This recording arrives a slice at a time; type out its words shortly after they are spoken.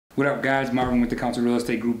What up guys, Marvin with the Council Real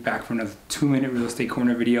Estate Group, back for another 2-minute real estate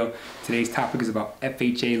corner video. Today's topic is about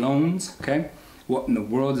FHA loans, okay? What in the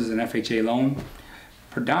world is an FHA loan?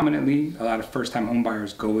 Predominantly, a lot of first-time home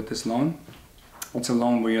buyers go with this loan. It's a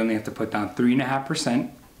loan where you only have to put down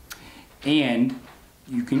 3.5%, and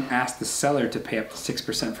you can ask the seller to pay up to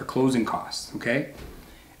 6% for closing costs, okay?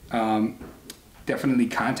 Definitely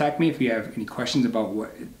contact me if you have any questions about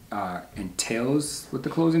what entails with the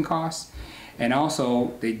closing costs. And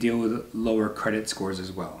also, they deal with lower credit scores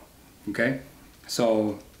as well, okay?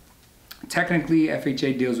 So, technically,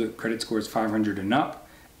 FHA deals with credit scores 500 and up.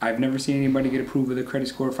 I've never seen anybody get approved with a credit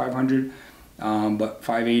score of 500, but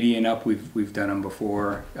 580 and up, we've done them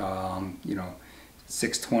before. You know,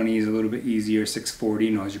 620 is a little bit easier, 640.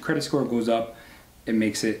 You know, as your credit score goes up, it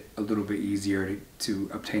makes it a little bit easier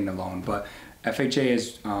to obtain the loan. But FHA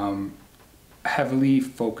is heavily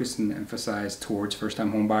focused and emphasized towards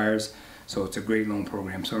first-time home buyers. So it's a great loan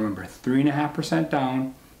program. So remember, 3.5%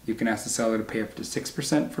 down. You can ask the seller to pay up to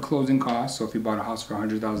 6% for closing costs. So if you bought a house for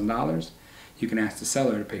 $100,000, you can ask the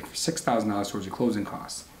seller to pay for $6,000 towards your closing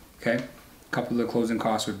costs. Okay? A couple of the closing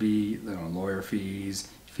costs would be, you know, lawyer fees,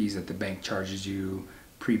 fees that the bank charges you,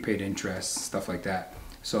 prepaid interest, stuff like that.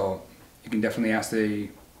 So you can definitely ask the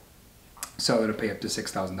seller to pay up to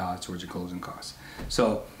 $6,000 towards your closing costs.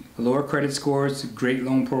 So lower credit scores, great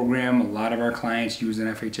loan program. A lot of our clients use an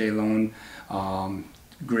FHA loan.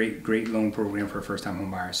 Great loan program for a first-time home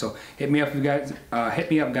buyer. So hit me up, you guys. Hit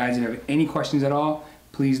me up, guys, if you have any questions at all.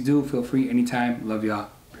 Please do. Feel free anytime. Love y'all.